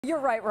You're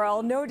right,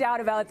 Raul, no doubt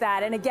about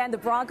that. And again, the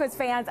Broncos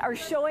fans are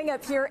showing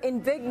up here in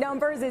big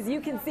numbers. As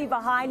you can see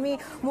behind me,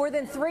 more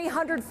than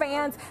 300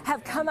 fans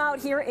have come out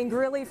here in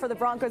Greeley for the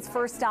Broncos'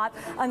 first stop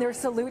on their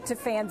Salute to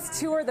Fans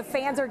tour. The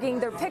fans are getting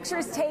their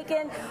pictures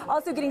taken,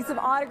 also getting some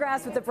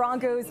autographs with the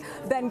Broncos,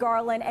 Ben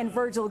Garland and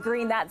Virgil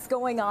Green. That's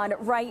going on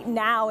right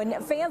now. And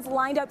fans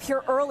lined up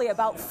here early,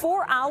 about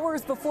 4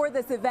 hours before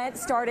this event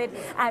started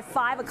at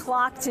 5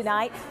 o'clock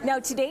tonight. Now,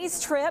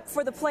 today's trip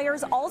for the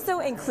players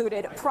also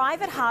included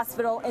private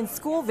hospital and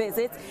school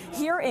visits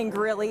here in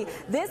Greeley.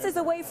 This is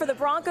a way for the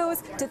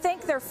Broncos to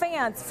thank their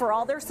fans for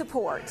all their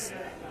support.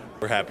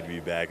 We're happy to be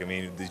back. I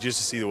mean, just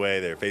to see the way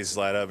their faces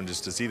light up and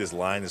just to see this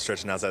line that's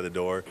stretching outside the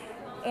door.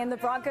 And the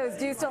Broncos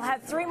do still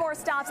have 3 more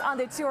stops on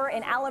the tour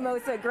in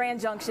Alamosa, Grand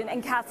Junction,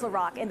 and Castle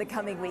Rock in the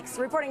coming weeks.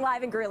 Reporting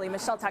live in Greeley,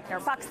 Michelle Tuckner,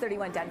 Fox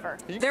 31 Denver.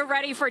 They're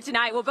ready for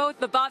tonight. Well, both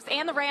the Buffs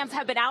and the Rams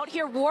have been out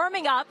here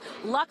warming up.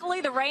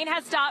 Luckily, the rain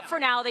has stopped for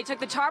now. They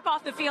took the tarp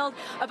off the field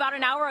about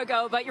an hour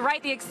ago. But you're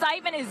right, the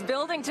excitement is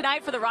building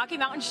tonight for the Rocky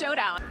Mountain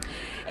Showdown.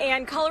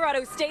 And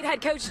Colorado State head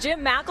coach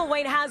Jim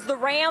McElwain has the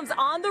Rams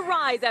on the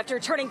rise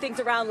after turning things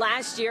around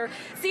last year.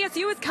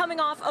 CSU is coming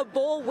off a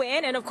bowl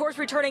win and, of course,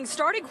 returning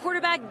starting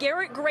quarterback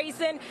Garrett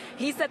Grayson.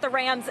 He set the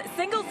Rams'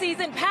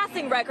 single-season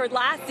passing record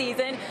last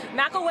season.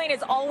 McElwain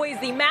is always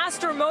the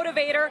master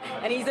motivator,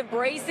 and he's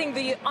embracing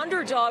the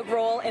underdog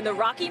role in the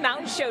Rocky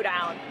Mountain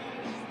Showdown.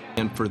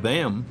 And for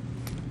them,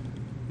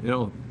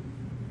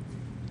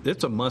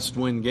 it's a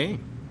must-win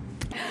game.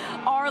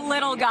 Our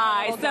little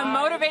guy. Some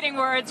motivating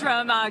words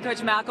from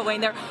Coach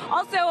McElwain there.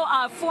 Also,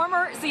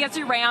 former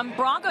CSU Ram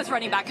Broncos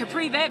running back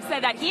Capri Viv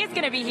said that he is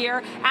going to be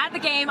here at the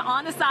game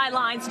on the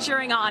sidelines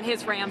cheering on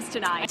his Rams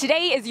tonight.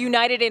 Today is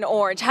United in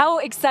Orange. How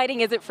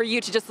exciting is it for you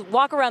to just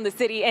walk around the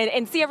city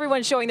and see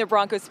everyone showing their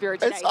Broncos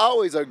spirit today? It's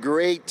always a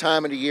great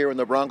time of the year when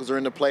the Broncos are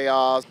in the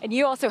playoffs. And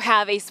you also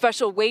have a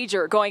special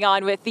wager going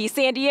on with the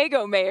San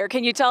Diego mayor.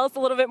 Can you tell us a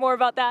little bit more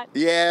about that?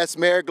 Yes,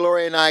 Mayor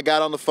Gloria and I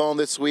got on the phone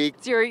this week.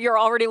 So you're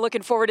already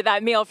looking forward to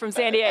that meal from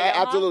San Diego.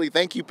 Absolutely.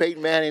 Thank you,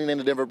 Peyton Manning and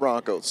the Denver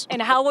Broncos.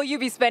 And how will you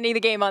be spending the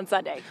game on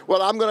Sunday?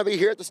 Well, I'm going to be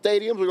here at the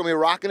stadiums. We're going to be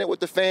rocking it with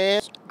the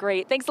fans.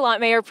 Great. Thanks a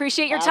lot, Mayor.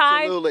 Appreciate your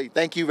time. Absolutely.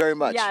 Thank you very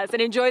much. Yes,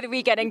 and enjoy the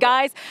weekend. And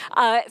guys,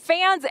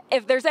 fans,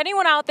 if there's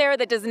anyone out there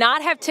that does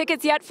not have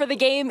tickets yet for the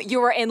game,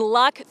 you are in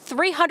luck.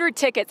 300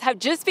 tickets have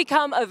just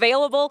become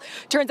available.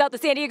 Turns out the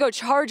San Diego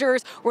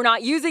Chargers were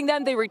not using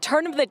them. They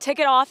returned them to the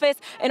ticket office,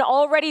 and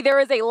already there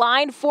is a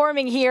line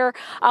forming here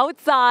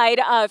outside.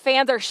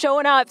 Fans are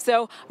showing up,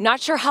 so I'm not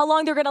sure how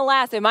long they're going to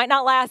last. It might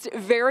not last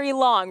very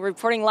long.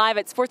 Reporting live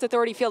at Sports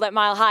Authority Field at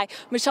Mile High,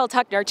 Michelle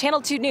Tuckner,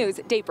 Channel 2 News,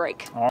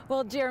 Daybreak.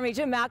 Well, Jeremy,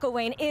 Jim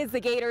McElwain is the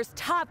Gators'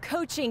 top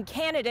coaching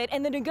candidate,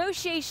 and the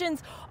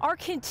negotiations are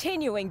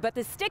continuing. But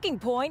the sticking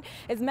point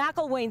is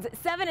McElwain's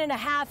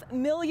 $7.5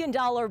 million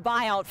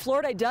buyout.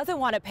 Florida doesn't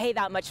want to pay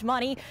that much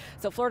money,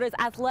 so Florida's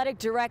athletic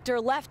director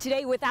left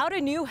today without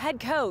a new head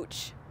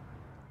coach.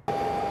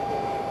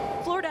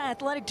 Florida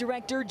Athletic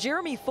Director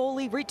Jeremy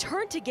Foley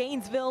returned to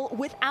Gainesville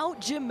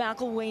without Jim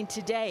McElwain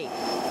today.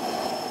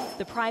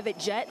 The private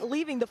jet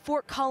leaving the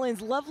Fort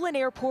Collins Loveland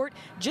Airport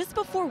just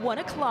before 1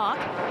 o'clock.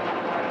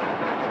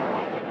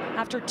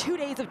 After 2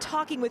 days of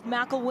talking with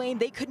McElwain,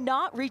 they could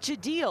not reach a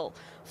deal.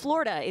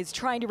 Florida is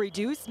trying to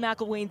reduce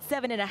McElwain's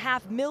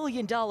 $7.5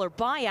 million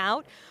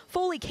buyout.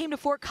 Foley came to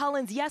Fort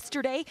Collins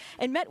yesterday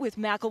and met with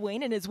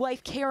McElwain and his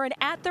wife Karen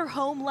at their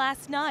home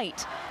last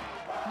night.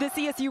 The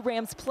CSU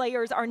Rams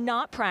players are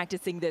not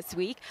practicing this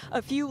week.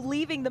 A few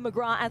leaving the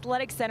McGraw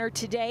Athletic Center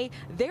today.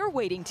 They're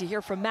waiting to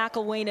hear from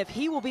McElwain if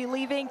he will be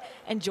leaving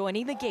and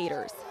joining the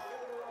Gators.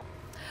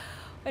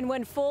 And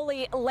when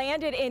Foley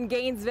landed in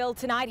Gainesville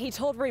tonight, he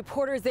told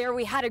reporters there,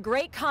 "We had a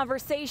great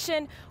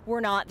conversation. We're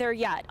not there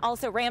yet."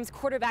 Also, Rams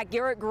quarterback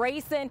Garrett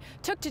Grayson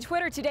took to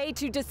Twitter today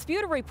to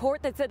dispute a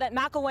report that said that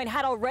McElwain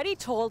had already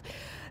told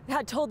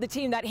the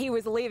team that he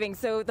was leaving.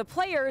 So the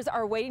players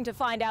are waiting to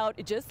find out,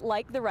 just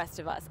like the rest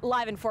of us.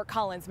 Live in Fort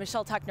Collins,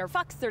 Michelle Tuckner,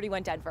 Fox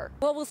 31 Denver.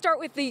 Well, we'll start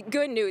with the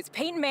good news.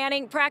 Peyton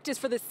Manning practiced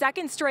for the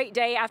second straight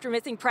day after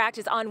missing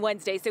practice on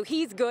Wednesday, so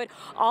he's good,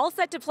 all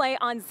set to play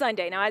on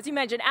Sunday. Now, as you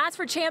mentioned, as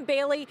for Champ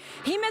Bailey,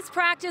 he missed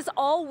practice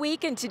all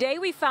week, and today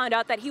we found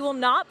out that he will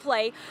not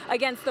play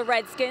against the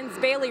Redskins.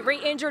 Bailey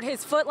re-injured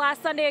his foot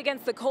last Sunday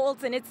against the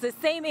Colts, and it's the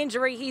same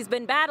injury he's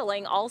been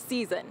battling all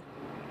season.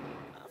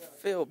 I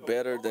feel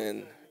better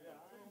than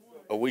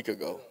a week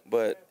ago,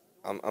 but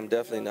I'm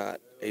definitely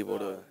not able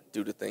to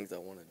do the things I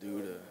want to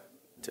do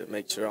to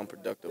make sure I'm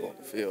productive on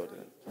the field.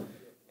 And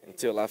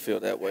until I feel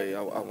that way, I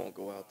won't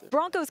go out there.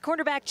 Broncos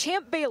cornerback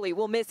Champ Bailey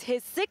will miss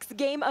his 6th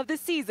game of the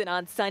season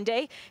on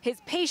Sunday. His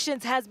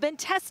patience has been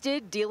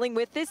tested dealing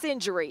with this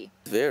injury.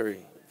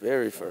 Very,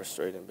 very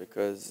frustrating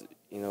because,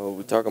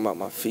 we're talking about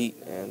my feet,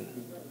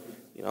 and,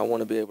 I want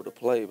to be able to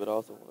play, but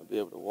also want to be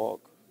able to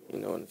walk,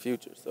 in the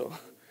future. So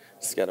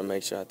just got to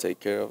make sure I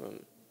take care of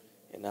him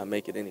and not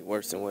make it any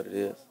worse than what it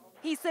is.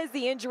 He says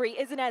the injury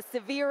isn't as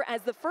severe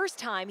as the first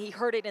time he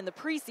hurt it in the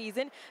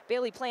preseason.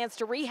 Bailey plans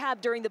to rehab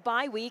during the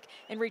bye week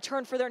and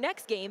return for their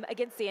next game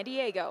against San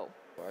Diego.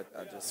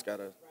 I just got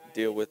to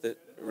deal with it,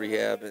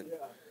 rehab, and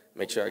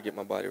make sure I get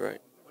my body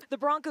right. The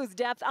Broncos'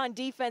 depth on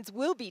defense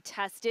will be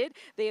tested.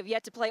 They have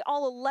yet to play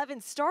all 11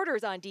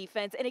 starters on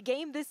defense in a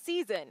game this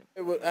season.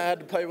 I had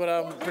to play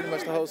without them pretty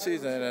much the whole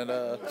season, and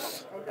I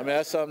mean,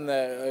 that's something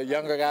that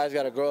younger guys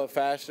got to grow up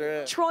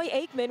faster. Troy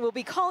Aikman will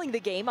be calling the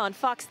game on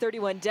Fox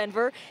 31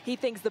 Denver. He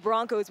thinks the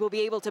Broncos will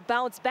be able to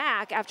bounce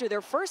back after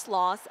their first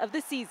loss of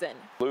the season.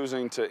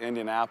 Losing to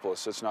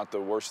Indianapolis, it's not the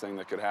worst thing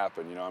that could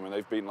happen. You know, I mean,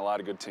 they've beaten a lot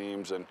of good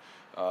teams, and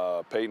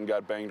Peyton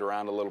got banged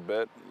around a little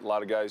bit. A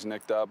lot of guys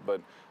nicked up,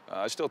 but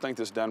I still think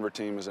this Denver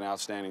team is an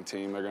outstanding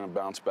team. They're going to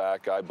bounce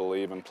back, I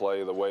believe, and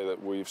play the way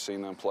that we've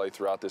seen them play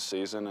throughout this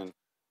season.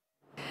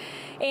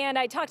 And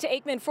I talked to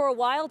Aikman for a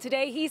while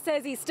today. He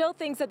says he still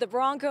thinks that the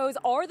Broncos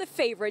are the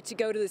favorite to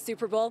go to the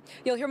Super Bowl.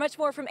 You'll hear much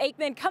more from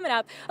Aikman coming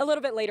up a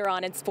little bit later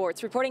on in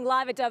sports. Reporting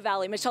live at Dove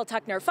Valley, Michelle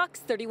Tuckner, Fox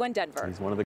 31 Denver. He's one of the